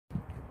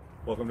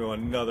Welcome to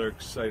another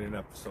exciting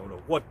episode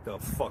of What the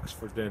Fuck's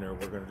for Dinner.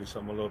 We're going to do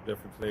something a little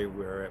different today.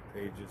 We're at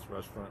Page's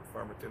Restaurant in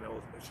Farmington,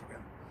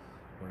 Michigan.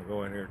 We're going to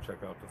go in here,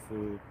 check out the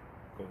food,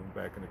 go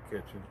back in the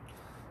kitchen,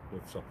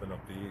 whip something up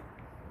to eat.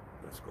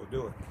 Let's go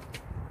do it.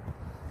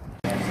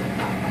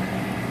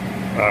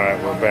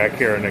 Alright, we're back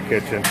here in the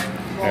kitchen.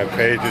 And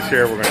Paige is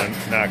here. We're going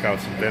to knock out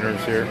some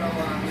dinners here.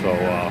 So,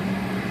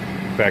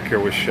 back here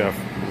with Chef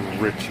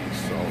Richie.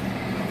 So,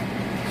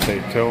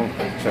 stay tuned.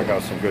 Check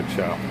out some good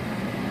chow.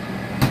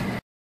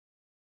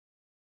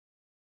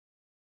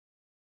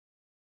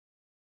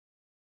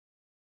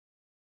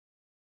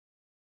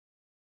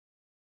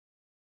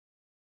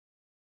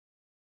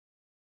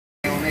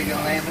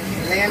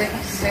 Atlantic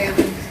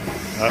salmon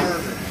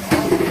burger.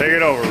 Take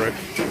it over, Rick.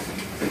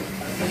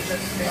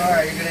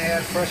 Alright, you're going to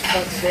add fresh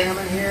cut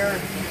salmon here.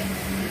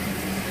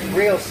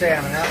 Real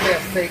salmon, not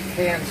that fake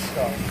canned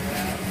stuff.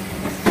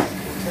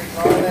 We'll take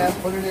all that,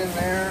 put it in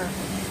there.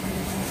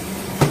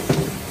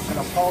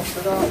 Going to pulse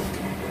it up.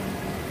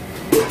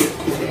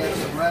 Add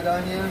some red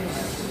onions.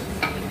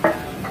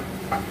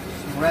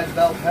 Some red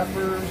bell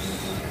peppers.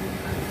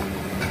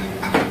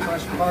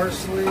 Fresh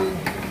parsley.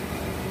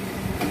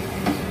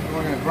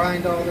 We're going to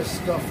grind all this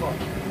stuff up.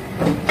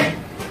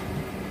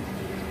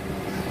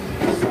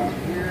 This out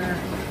here.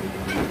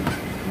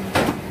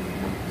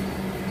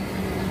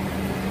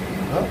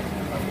 Oh,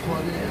 I've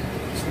plugged it in.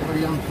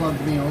 Somebody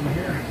unplugged me over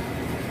here.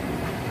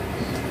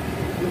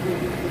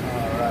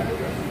 Alright.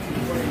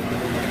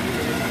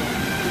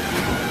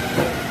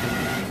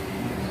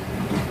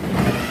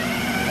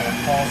 Gotta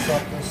pulse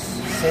up this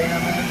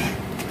salmon.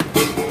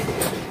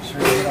 Make sure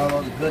you get all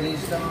those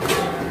goodies down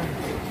there.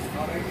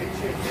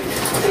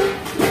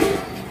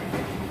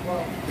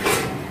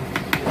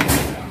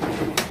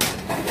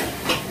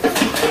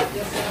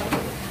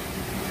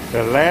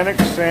 Atlantic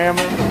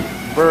salmon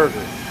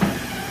burger.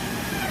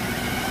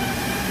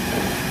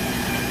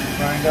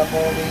 Grind up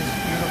all these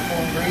beautiful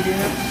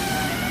ingredients.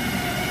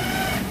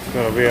 It's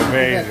going to be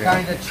amazing.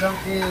 Kind of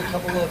chunky, a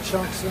couple little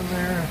chunks in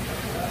there.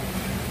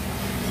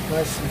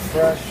 Nice and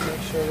fresh.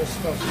 Make sure this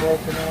stuff's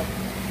broken up.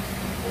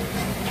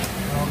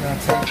 Now I'm going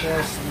to take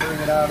this and bring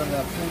it out of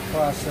the food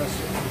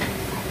processor.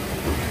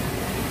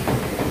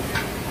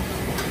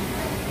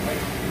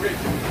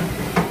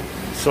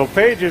 So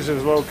Page's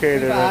is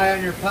located Keep an eye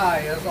on your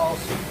pie, that's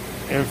awesome.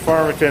 in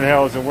Farmington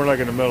Hills, and we're like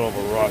in the middle of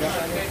a rush.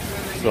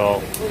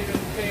 So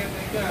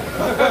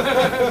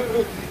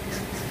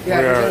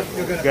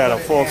we've got a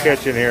full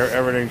kitchen here.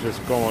 Everything's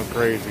just going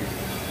crazy.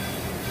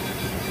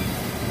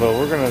 But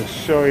we're going to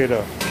show you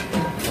the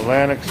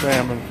Atlantic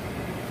salmon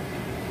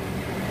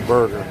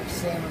burger.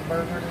 Salmon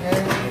burger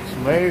today. It's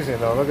amazing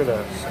though. Look at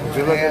that. So Would we're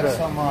you going look to at add that?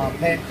 some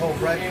panko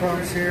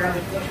breadcrumbs here.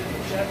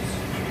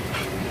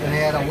 Going to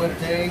add a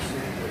whipped egg.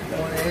 1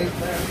 egg.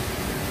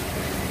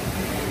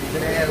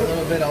 Going to add a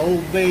little bit of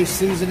Old Bay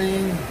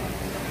seasoning.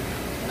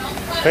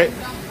 Hey,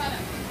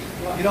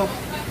 You don't.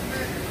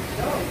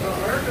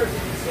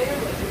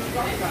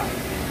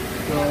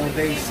 Old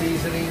Bay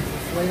seasoning for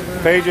flavor.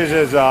 Page's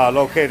is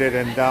located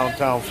in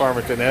downtown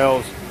Farmington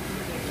Hills.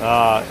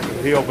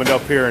 He opened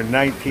up here in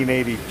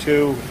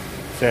 1982.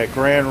 It's at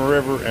Grand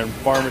River and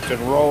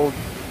Farmington Road.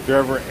 If you're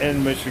ever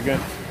in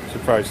Michigan, you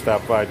should probably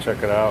stop by,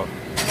 check it out.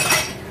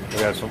 We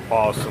got some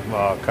awesome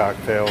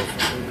cocktails.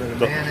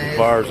 The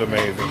bar's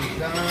amazing.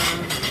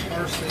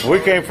 We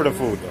came for the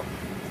food though.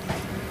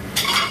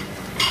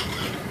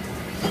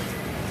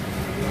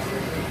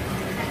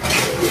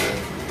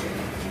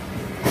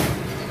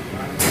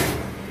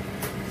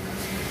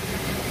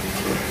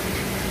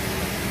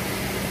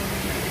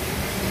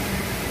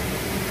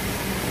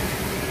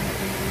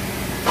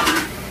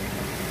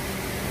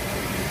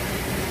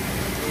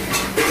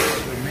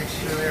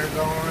 Mixture there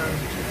going.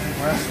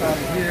 Rest out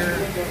here.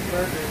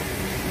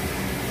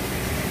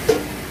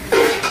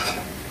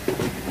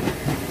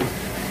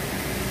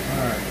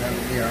 Alright, that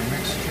will be our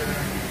mixture.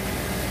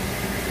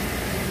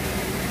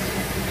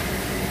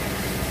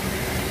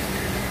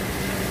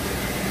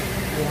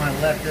 We want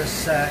to let this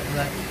set and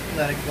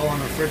let it go in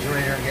the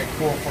refrigerator and get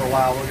cool for a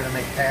while. We're going to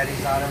make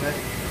patties out of it.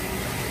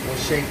 We'll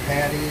shape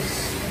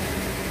patties.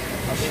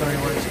 I'll show you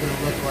what it's going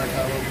to look like.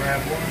 I will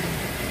grab one.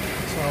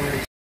 It's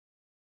already.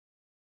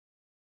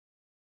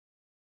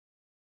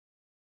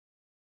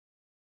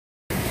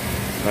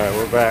 Alright,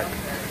 we're back.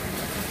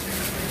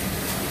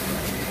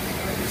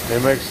 He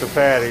makes the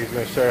patties. I'm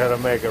going to show you how to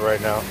make it right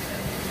now.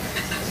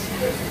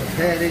 The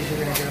patties,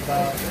 you're going to get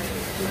about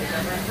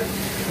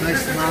a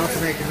nice amount to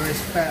make a nice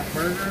fat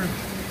burger.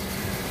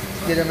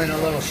 Get them in a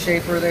little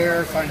shaper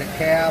there. Find a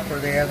cap, or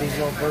they have these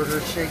little burger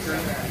shaker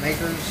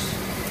makers.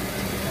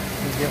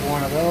 You get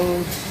one of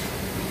those.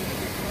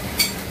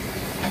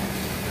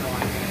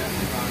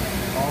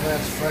 All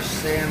that's fresh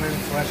salmon,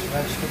 fresh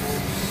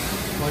vegetables,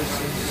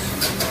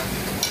 slices.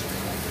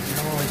 You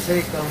normally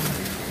take them.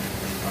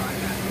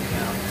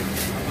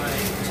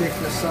 Take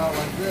this out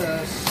like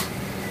this.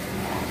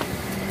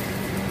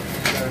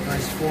 Got a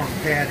nice form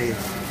patty. You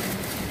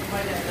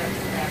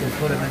can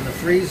put them in the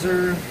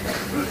freezer.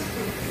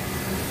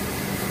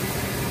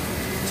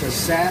 to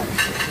set,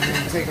 and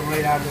then take them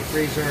right out of the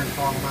freezer and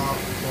thaw them out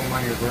and throw them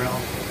on your grill.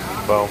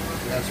 Boom.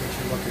 That's what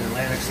you're looking at.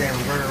 Atlantic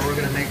salmon burger. We're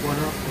going to make one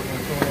up. We're going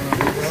to throw one on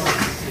the grill.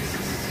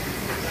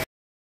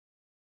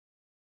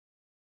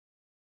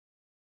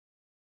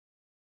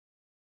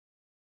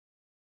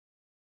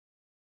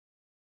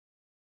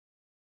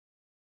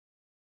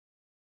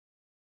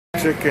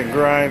 Chicken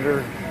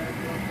grinder.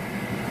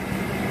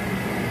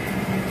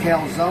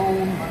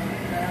 Calzone.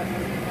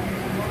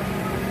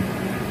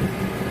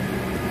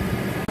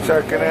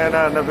 Checking in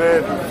on the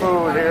bid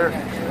food here.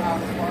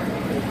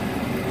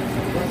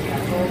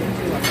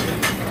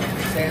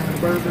 Salmon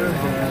burger.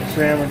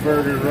 Salmon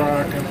burgers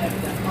rocking.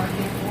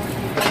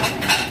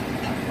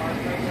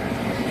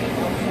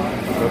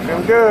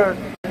 Looking good.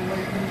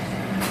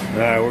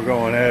 Alright, we're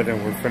going ahead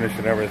and we're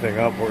finishing everything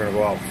up. We're going to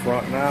go out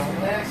front now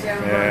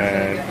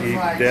and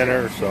eat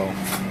dinner, so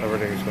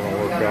everything's going to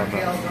work out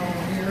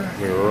now.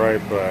 We'll be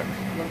right back.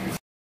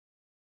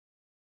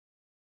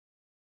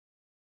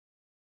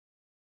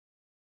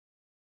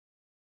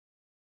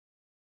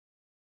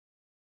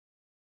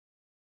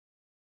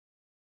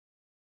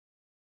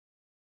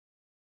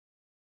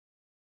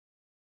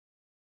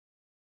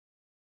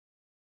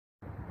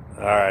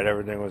 Alright,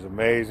 everything was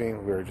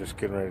amazing. We were just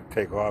getting ready to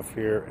take off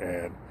here,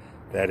 and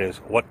that is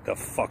what the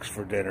fuck's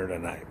for dinner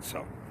tonight.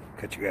 So,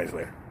 catch you guys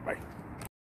later. Bye.